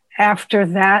 after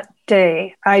that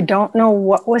day, I don't know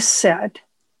what was said,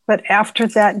 but after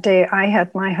that day, I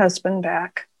had my husband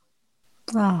back.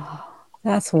 Oh,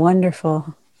 that's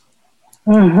wonderful.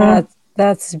 Mm-hmm.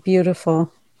 That's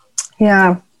beautiful.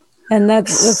 Yeah. And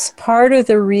that's part of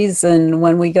the reason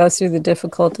when we go through the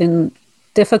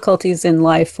difficulties in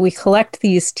life, we collect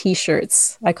these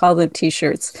T-shirts. I call them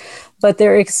T-shirts, but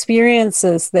they're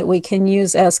experiences that we can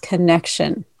use as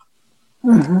connection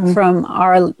from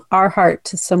our heart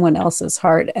to someone else's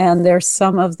heart. And they're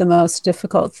some of the most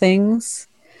difficult things,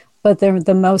 but they're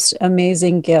the most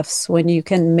amazing gifts when you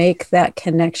can make that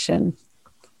connection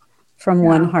from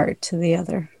one heart to the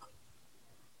other.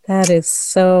 That is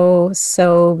so,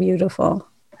 so beautiful.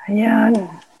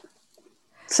 Yeah.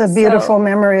 It's a beautiful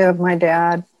memory of my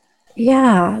dad.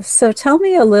 Yeah. So tell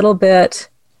me a little bit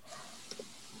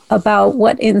about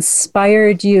what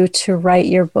inspired you to write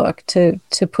your book, to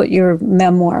put your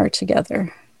memoir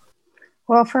together.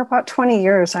 Well, for about 20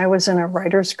 years, I was in a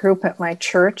writer's group at my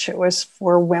church. It was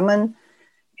for women.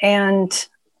 And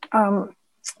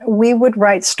we would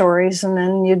write stories, and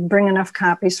then you'd bring enough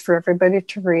copies for everybody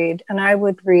to read. And I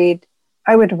would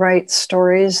write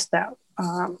stories that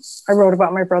I wrote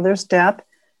about my brother's death.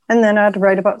 And then I'd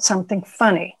write about something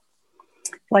funny,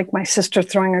 like my sister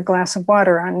throwing a glass of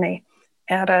water on me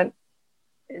at a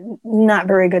not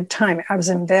very good time. I was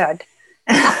in bed.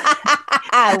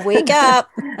 Wake up.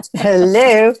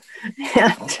 Hello.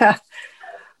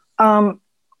 And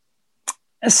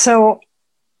so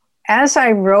as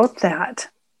I wrote that,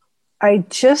 I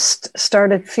just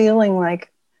started feeling like,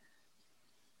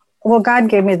 well, God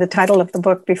gave me the title of the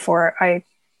book before I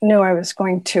knew I was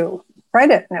going to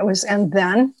write it. And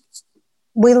then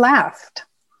we laughed,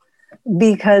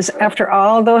 because after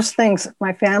all those things,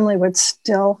 my family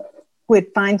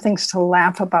we'd find things to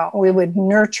laugh about. We would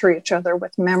nurture each other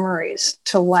with memories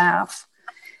to laugh.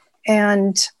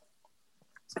 And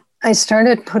I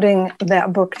started putting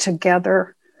that book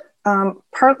together,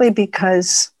 partly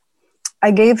because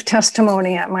I gave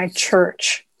testimony at my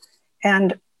church,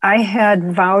 and I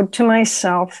had vowed to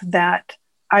myself that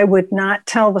I would not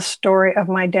tell the story of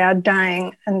my dad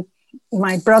dying and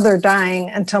my brother dying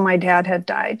until my dad had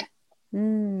died.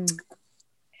 And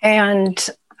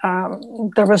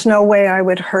there was no way I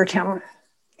would hurt him.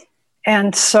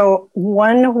 And so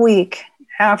 1 week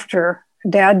after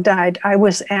Dad died, I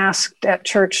was asked at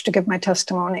church to give my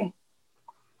testimony.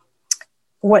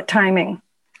 What timing?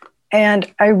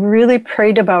 And I really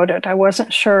prayed about it. I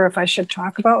wasn't sure if I should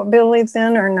talk about Billy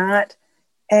then or not.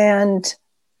 And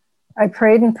I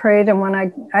prayed and prayed. And when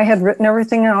I had written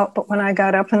everything out, but when I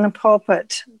got up in the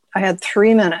pulpit, I had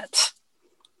 3 minutes.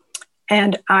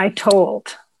 And I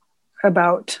told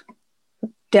about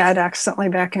Dad accidentally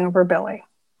backing over Billy.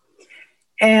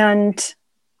 And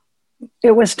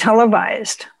it was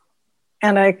televised.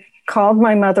 And I called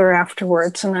my mother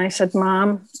afterwards and I said,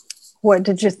 Mom, what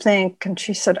did you think? And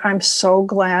she said, I'm so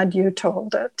glad you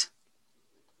told it.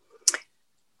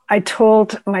 I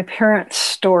told my parents'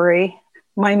 story.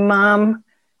 My mom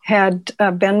had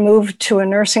been moved to a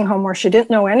nursing home where she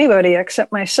didn't know anybody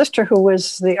except my sister, who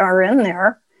was the RN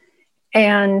there.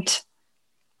 And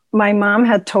my mom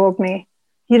had told me,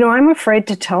 I'm afraid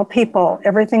to tell people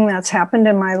everything that's happened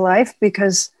in my life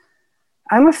because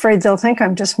I'm afraid they'll think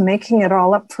I'm just making it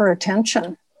all up for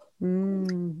attention.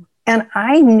 And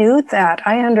I knew that.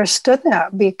 I understood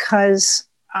that because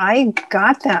I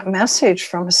got that message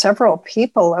from several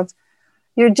people of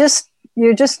you're just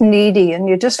needy and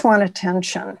you just want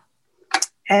attention.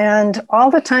 And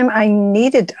all the time I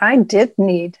did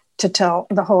need to tell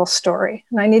the whole story.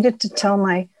 And I needed to tell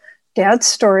my dad's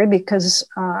story because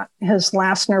his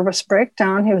last nervous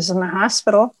breakdown, he was in the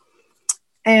hospital.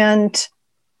 And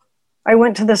I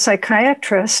went to the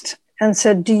psychiatrist and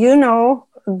said, do you know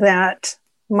that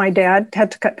my dad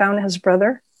had to cut down his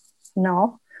brother?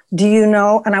 No. Do you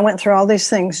know? And I went through all these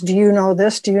things. Do you know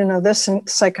this? Do you know this? And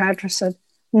the psychiatrist said,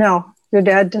 no, your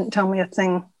dad didn't tell me a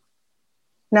thing.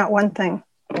 Not one thing.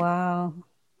 Wow.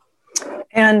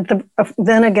 And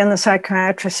then again, the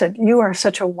psychiatrist said, you are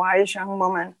such a wise young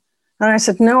woman. And I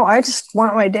said, no, I just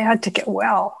want my dad to get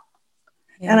well.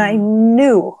 Yeah. And I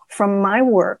knew from my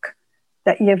work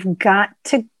that you've got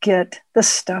to get the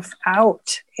stuff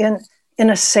out in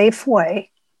a safe way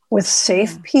with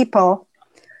safe people.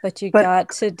 But you got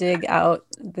to dig out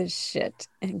the shit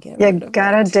and get rid of it. You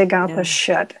got to dig out the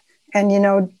shit.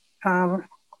 And,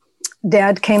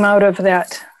 Dad came out of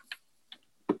that.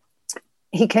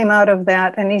 He came out of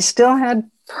that and he still had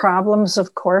problems,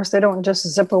 of course. They don't just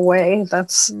zip away.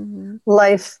 That's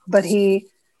life. But he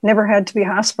never had to be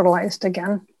hospitalized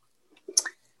again.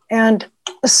 And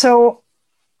so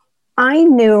I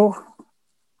knew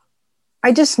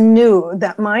I just knew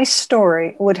that my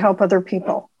story would help other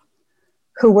people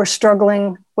who were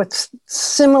struggling with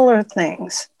similar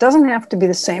things. Doesn't have to be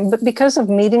the same, but because of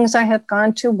meetings I had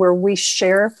gone to where we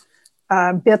share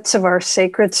bits of our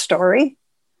sacred story,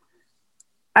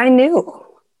 I knew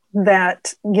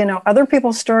that, other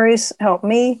people's stories help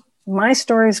me. My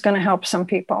story is going to help some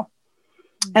people.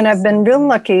 And I've been real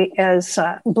lucky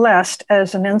blessed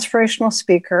as an inspirational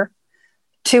speaker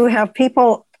to have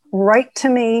people write to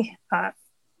me,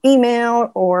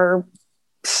 email or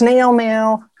snail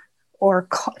mail or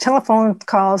telephone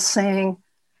calls saying,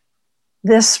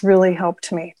 this really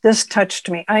helped me. This touched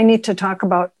me. I need to talk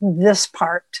about this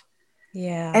part.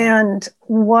 Yeah. And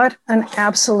what an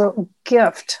absolute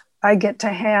gift I get to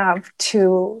have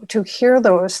to hear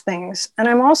those things. And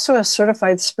I'm also a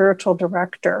certified spiritual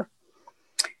director.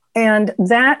 And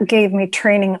that gave me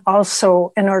training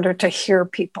also in order to hear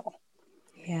people.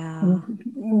 Yeah.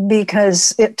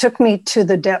 Because it took me to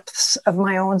the depths of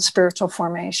my own spiritual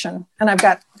formation. And I've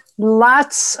got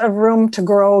lots of room to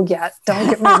grow yet. Don't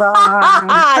get me wrong.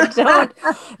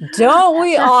 don't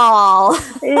we all?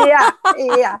 Yeah.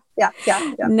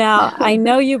 Now, I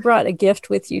know you brought a gift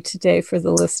with you today for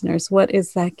the listeners. What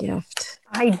is that gift?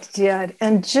 I did.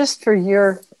 And just for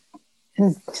your...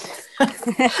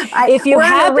 if you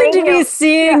happen to be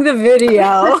seeing the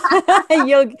video,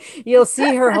 you'll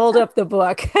see her hold up the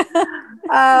book.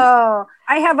 Oh,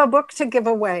 I have a book to give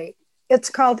away.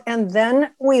 It's called And Then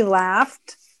We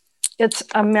Laughed. It's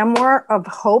a memoir of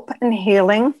hope and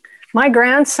healing. My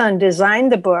grandson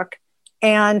designed the book,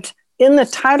 and in the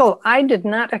title, I did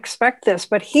not expect this,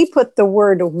 but he put the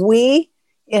word "we"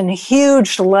 in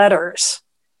huge letters.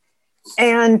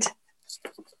 And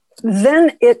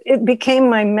then it became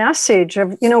my message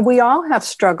of, we all have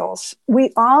struggles.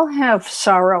 We all have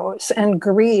sorrows and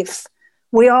grief.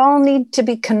 We all need to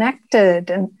be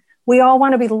connected, and we all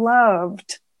want to be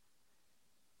loved.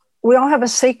 We all have a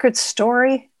sacred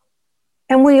story,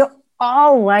 and we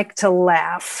all like to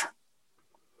laugh.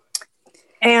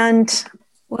 And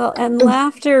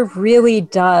laughter really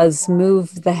does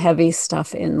move the heavy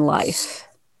stuff in life.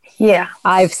 Yeah.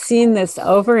 I've seen this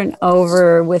over and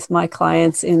over with my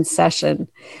clients in session.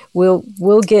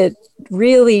 We'll get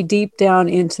really deep down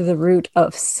into the root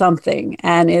of something,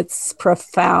 and it's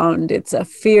profound. It's a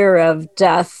fear of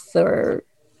death or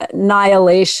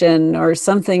annihilation or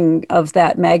something of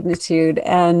that magnitude.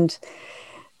 And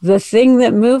the thing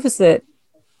that moves it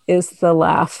is the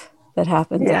laugh that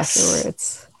happens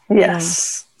afterwards.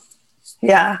 Yes.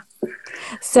 Yeah.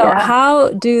 So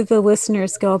how do the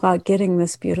listeners go about getting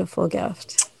this beautiful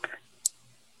gift?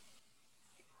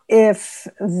 If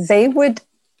they would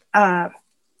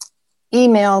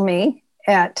email me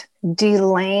at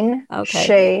Delaine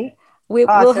Shay. We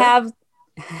will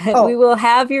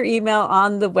have your email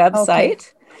on the website. Okay.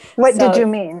 What did you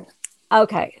mean?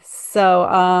 Okay.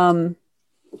 So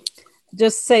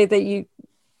just say that you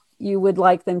would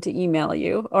like them to email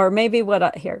you, or maybe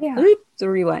the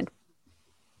rewind.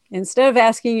 Instead of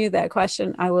asking you that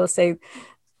question, I will say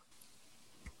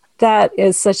that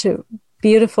is such a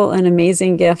beautiful and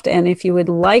amazing gift. And if you would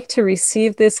like to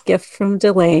receive this gift from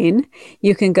Delaine,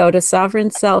 you can go to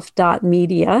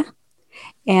sovereignself.media,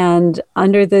 and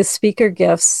under the speaker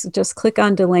gifts, just click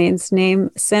on Delaine's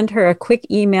name, send her a quick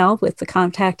email with the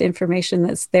contact information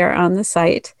that's there on the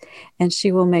site, and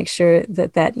she will make sure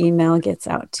that email gets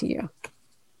out to you.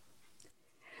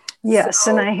 Yes,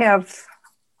 and I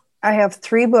have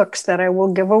 3 books that I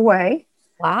will give away.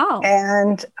 Wow.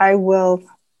 And I will,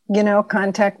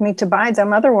 contact me to buy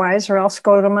them otherwise, or else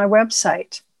go to my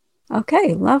website.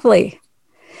 Okay, lovely.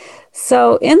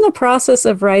 So in the process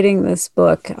of writing this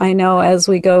book, I know as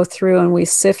we go through and we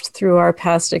sift through our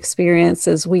past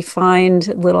experiences, we find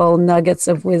little nuggets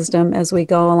of wisdom as we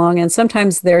go along. And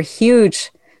sometimes they're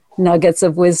huge nuggets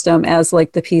of wisdom as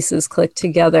like the pieces click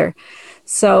together.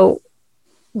 So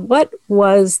what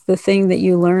was the thing that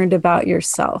you learned about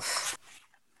yourself?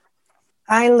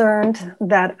 I learned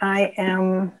that I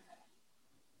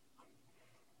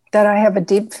have a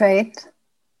deep faith,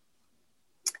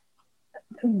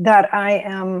 that I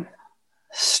am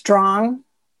strong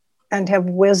and have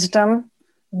wisdom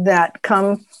that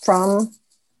come from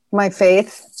my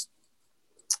faith.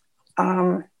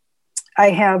 I'm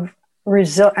very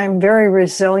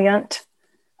resilient.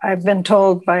 I've been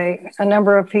told by a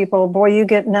number of people, boy, you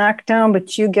get knocked down,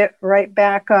 but you get right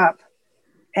back up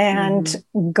and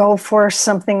go for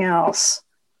something else.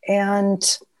 And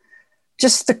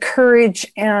just the courage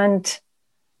and,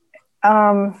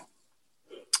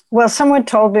 someone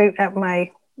told me at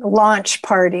my launch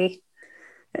party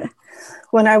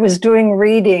when I was doing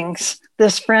readings,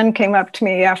 this friend came up to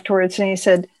me afterwards and he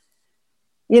said,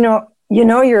 You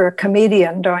know you're a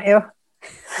comedian, don't you?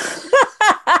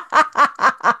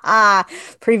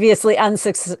 Previously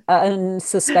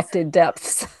unsuspected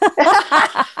depths.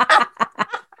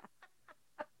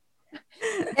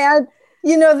 And,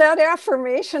 you know, that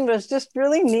affirmation was just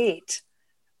really neat.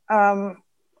 And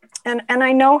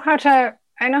I know how to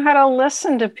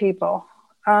listen to people.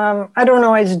 I don't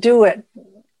always do it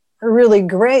really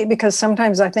great because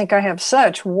sometimes I think I have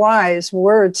such wise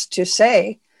words to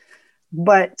say,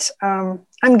 but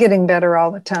I'm getting better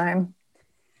all the time.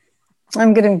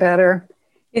 I'm getting better.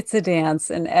 It's a dance,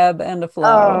 an ebb and a flow.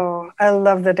 Oh, I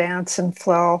love the dance and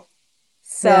flow.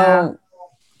 So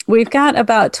we've got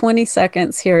about 20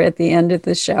 seconds here at the end of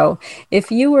the show.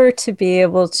 If you were to be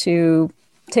able to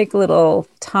take a little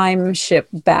time ship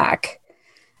back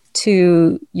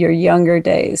to your younger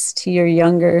days, to your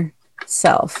younger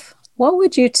self, what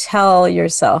would you tell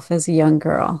yourself as a young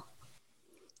girl?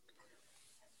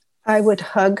 I would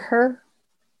hug her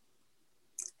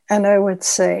and I would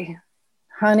say,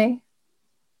 honey,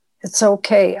 it's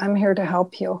okay. I'm here to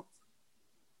help you.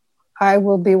 I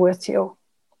will be with you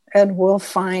and we'll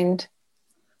find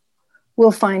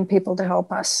people to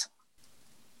help us.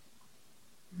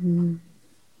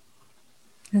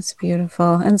 That's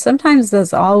beautiful. And sometimes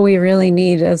that's all we really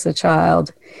need as a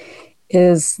child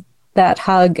is that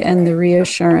hug and the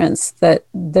reassurance that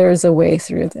there's a way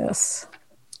through this.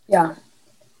 Yeah.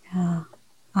 Yeah.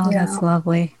 Oh, that's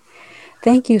lovely.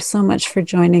 Thank you so much for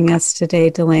joining us today,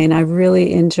 Delaine. I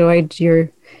really enjoyed your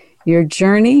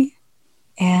journey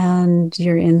and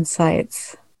your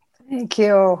insights. Thank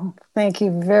you. Thank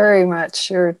you very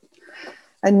much. You're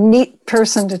a neat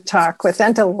person to talk with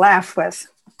and to laugh with.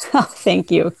 Oh, thank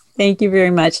you. Thank you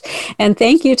very much. And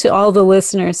thank you to all the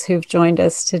listeners who've joined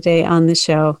us today on the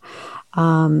show.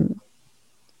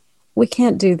 We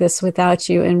can't do this without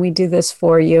you, and we do this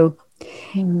for you.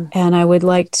 And I would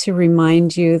like to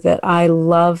remind you that I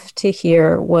love to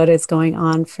hear what is going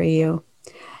on for you,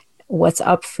 what's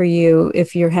up for you.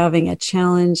 If you're having a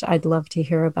challenge, I'd love to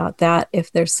hear about that.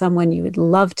 If there's someone you would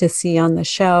love to see on the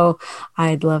show,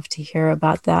 I'd love to hear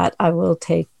about that. I will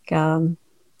take,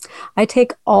 I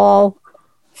take all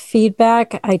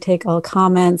feedback, I take all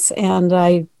comments, and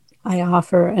I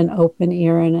offer an open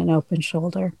ear and an open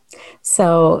shoulder.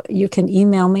 So you can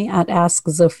email me at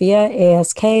askzofia,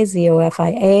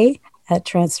 ASKZOFIA, at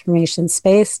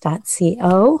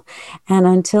transformationspace.co. And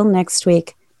until next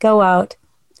week, go out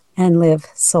and live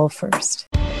soul first.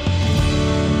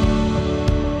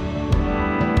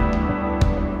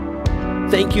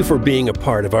 Thank you for being a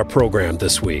part of our program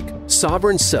this week.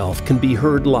 Sovereign Self can be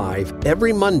heard live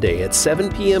every Monday at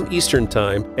 7 p.m. Eastern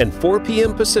Time and 4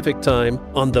 p.m. Pacific Time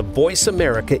on the Voice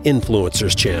America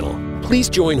Influencers channel. Please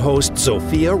join host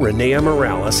Zofia Renea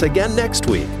Morales again next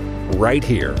week, right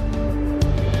here